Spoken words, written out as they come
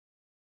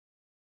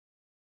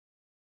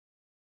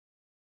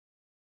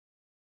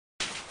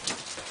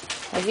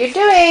What are you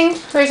doing?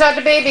 Where's all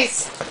the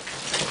babies?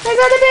 Where's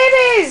all the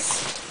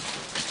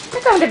babies?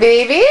 Here come the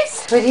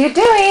babies. What are you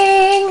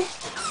doing?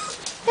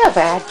 No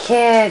bad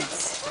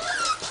kids.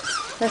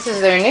 This is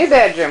their new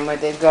bedroom where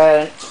they've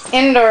got an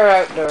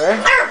indoor-outdoor,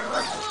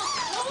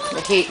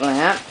 the heat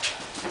lamp.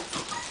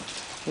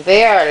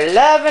 They are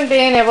loving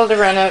being able to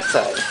run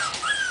outside.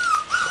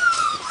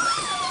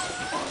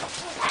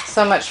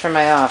 So much for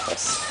my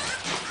office.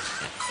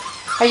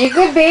 Are you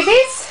good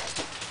babies?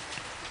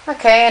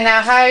 Okay, and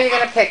now how are you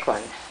going to pick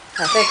one?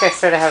 I think I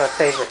sort of have a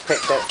favorite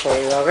picked out for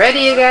you already,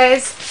 you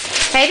guys.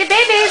 Hey, the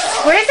babies!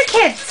 Where's the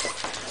kids?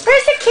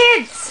 Where's the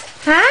kids?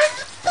 Huh?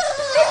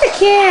 Where's the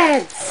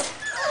kids?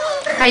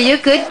 Are you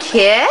good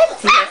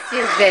kids? Yes,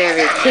 you're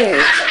very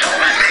cute.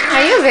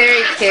 Are you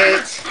very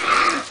cute?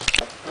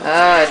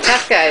 Oh,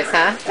 tough guys,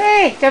 huh?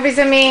 Hey, don't be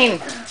so mean.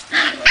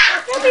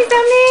 Don't be so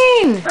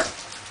mean.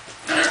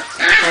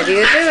 What are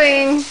you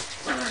doing?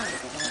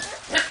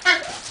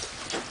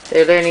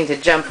 They're learning to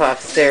jump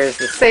off stairs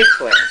the safe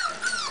way.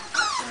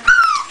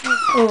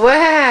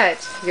 What?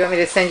 You want me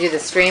to send you the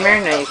streamer?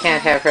 No, you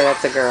can't have her.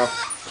 That's a girl.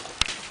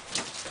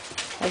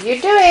 What are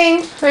you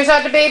doing? Where's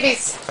all the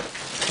babies?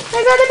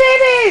 Where's all the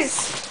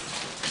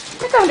babies?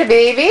 Here come the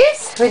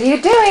babies. What are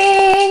you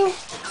doing?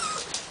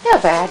 No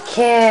bad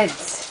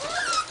kids.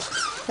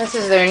 This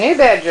is their new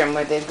bedroom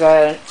where they've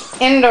got an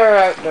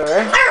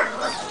indoor-outdoor,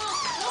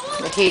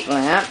 the heat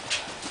lamp.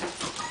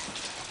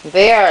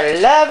 They are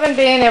loving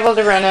being able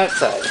to run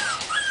outside.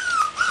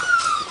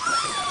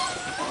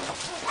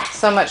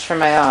 So much for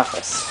my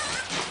office.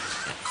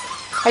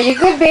 Are you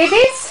good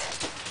babies?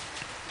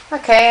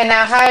 Okay, and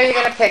now how are you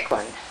going to pick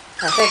one?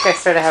 I think I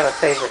sort of have a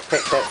favorite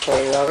picked out for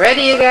you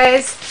already, you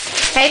guys.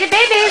 Hey, the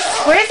babies!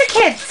 Where's the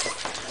kids?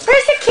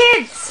 Where's the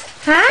kids?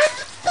 Huh?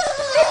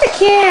 Where's the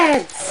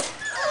kids?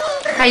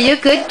 Are you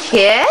good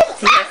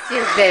kids? Yes,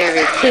 you're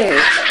very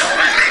cute.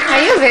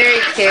 Are you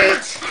very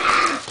cute?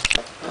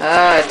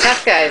 Oh,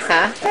 tough guys,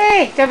 huh?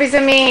 Hey, don't be so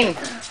mean.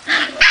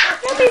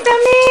 Don't be so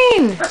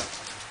mean.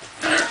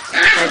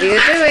 What are you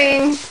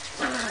doing?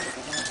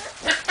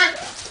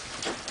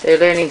 They're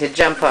learning to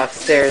jump off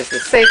stairs the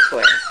safe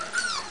way.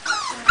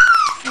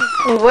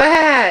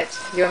 What?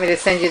 You want me to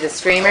send you the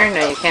streamer?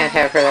 No, you can't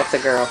have her. That's a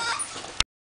girl.